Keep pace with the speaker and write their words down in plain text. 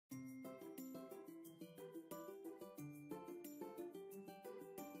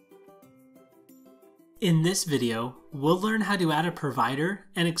In this video, we'll learn how to add a provider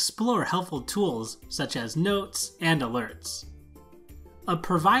and explore helpful tools such as notes and alerts. A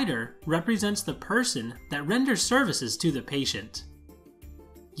provider represents the person that renders services to the patient.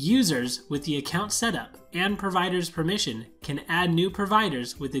 Users with the account setup and provider's permission can add new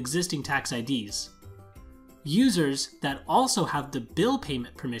providers with existing tax IDs. Users that also have the bill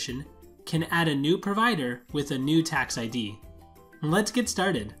payment permission can add a new provider with a new tax ID. Let's get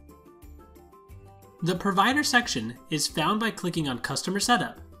started. The provider section is found by clicking on Customer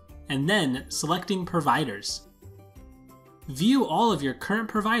Setup and then selecting Providers. View all of your current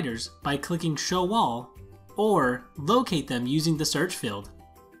providers by clicking Show All or locate them using the search field.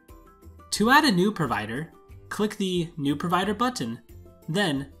 To add a new provider, click the New Provider button,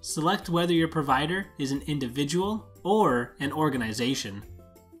 then select whether your provider is an individual or an organization.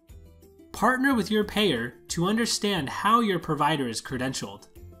 Partner with your payer to understand how your provider is credentialed.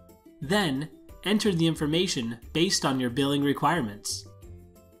 Then, enter the information based on your billing requirements.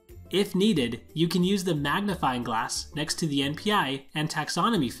 If needed, you can use the magnifying glass next to the NPI and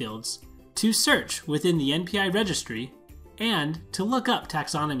taxonomy fields to search within the NPI registry and to look up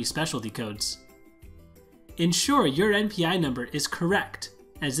taxonomy specialty codes. Ensure your NPI number is correct,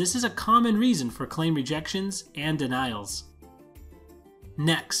 as this is a common reason for claim rejections and denials.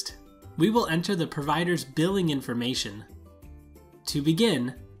 Next, we will enter the provider's billing information. To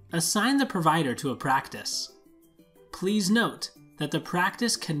begin, assign the provider to a practice. Please note that the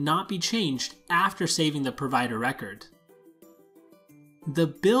practice cannot be changed after saving the provider record. The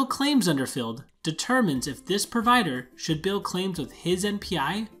Bill Claims underfield determines if this provider should bill claims with his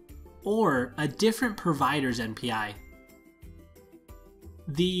NPI or a different provider's NPI.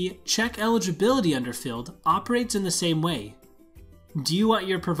 The Check Eligibility underfield operates in the same way. Do you want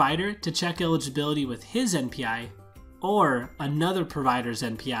your provider to check eligibility with his NPI or another provider's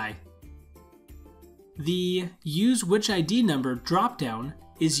NPI? The Use Which ID Number dropdown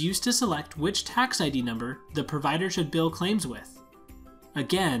is used to select which tax ID number the provider should bill claims with.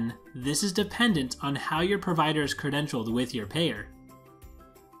 Again, this is dependent on how your provider is credentialed with your payer.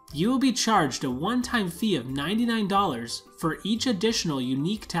 You will be charged a one-time fee of $99 for each additional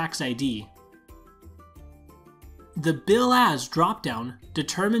unique tax ID. The Bill As dropdown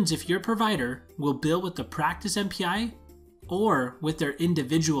determines if your provider will bill with the practice NPI or with their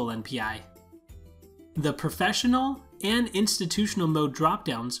individual NPI. The Professional and Institutional mode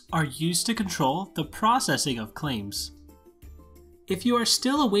dropdowns are used to control the processing of claims. If you are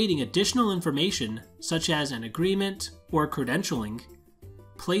still awaiting additional information, such as an agreement or credentialing,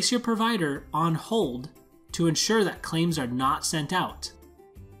 place your provider on hold to ensure that claims are not sent out.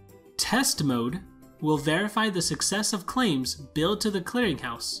 Test mode will verify the success of claims billed to the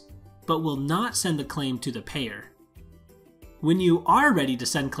clearinghouse, but will not send the claim to the payer. When you are ready to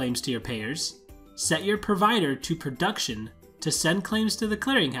send claims to your payers, set your provider to production to send claims to the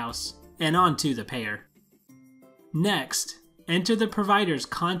clearinghouse and on to the payer. Next, enter the provider's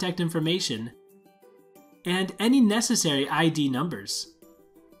contact information and any necessary ID numbers.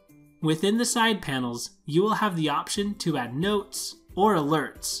 Within the side panels, you will have the option to add notes or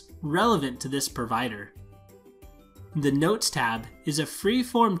alerts relevant to this provider. The Notes tab is a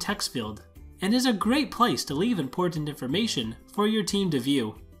free-form text field and is a great place to leave important information for your team to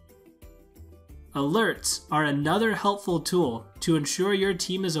view. Alerts are another helpful tool to ensure your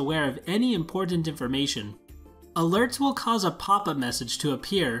team is aware of any important information. Alerts will cause a pop-up message to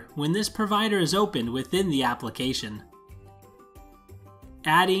appear when this provider is opened within the application.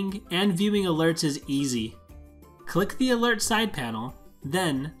 Adding and viewing alerts is easy. Click the Alert side panel,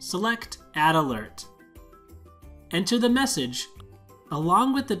 then select Add Alert. Enter the message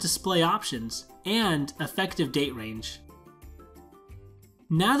along with the display options and effective date range.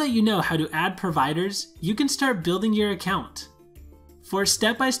 Now that you know how to add providers, you can start building your account. For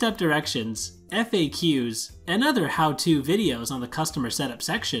step-by-step directions, FAQs, and other how-to videos on the customer setup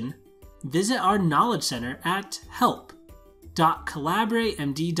section, visit our Knowledge Center at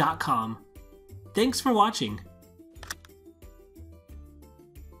help.collaboratemd.com. Thanks for watching.